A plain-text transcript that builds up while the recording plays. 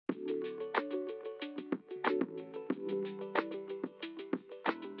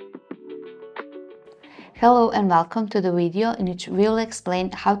Hello and welcome to the video in which we will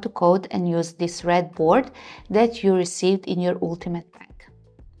explain how to code and use this red board that you received in your Ultimate Pack.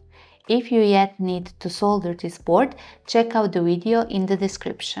 If you yet need to solder this board, check out the video in the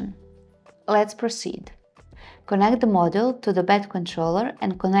description. Let's proceed. Connect the module to the Batcontroller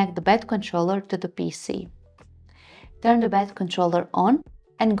and connect the Batcontroller to the PC. Turn the Batcontroller on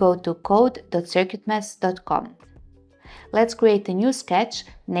and go to code.circuitmaps.com. Let's create a new sketch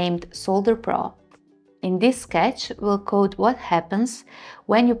named Solder Pro. In this sketch, we'll code what happens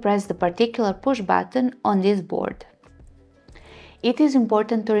when you press the particular push button on this board. It is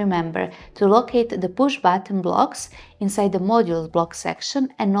important to remember to locate the push button blocks inside the modules block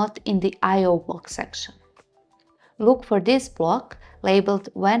section and not in the I/O block section. Look for this block labeled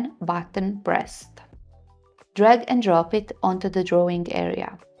when button pressed. Drag and drop it onto the drawing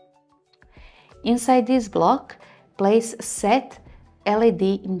area. Inside this block, place Set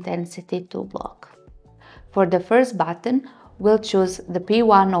LED Intensity to block. For the first button, we'll choose the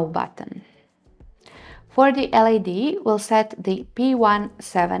P10 button. For the LED, we'll set the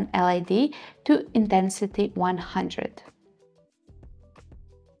P17 LED to intensity 100.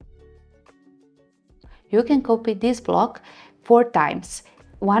 You can copy this block 4 times,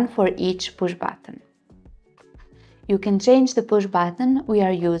 one for each push button. You can change the push button we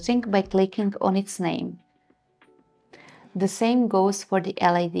are using by clicking on its name. The same goes for the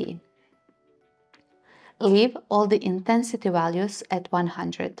LED. Leave all the intensity values at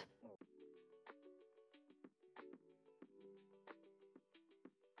 100.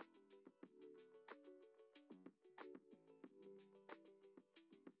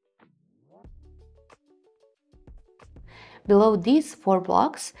 Below these 4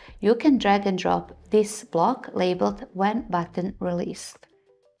 blocks, you can drag and drop this block labeled when button released.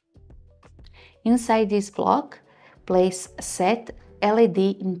 Inside this block, place Set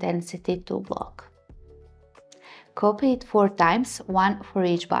LED Intensity to block. Copy it 4 times, one for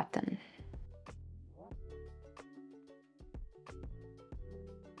each button.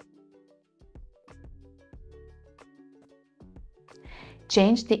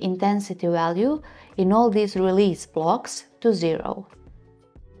 Change the intensity value in all these release blocks to 0.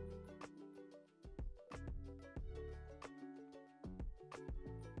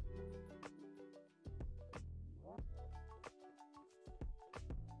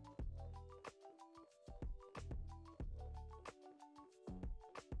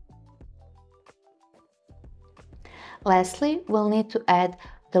 Lastly, we'll need to add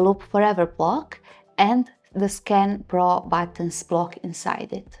the Loop Forever block and the Scan Pro buttons block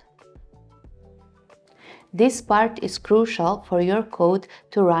inside it. This part is crucial for your code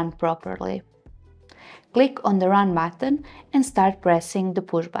to run properly. Click on the Run button and start pressing the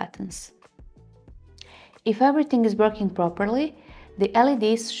push buttons. If everything is working properly, the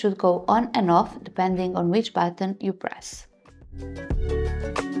LEDs should go on and off depending on which button you press.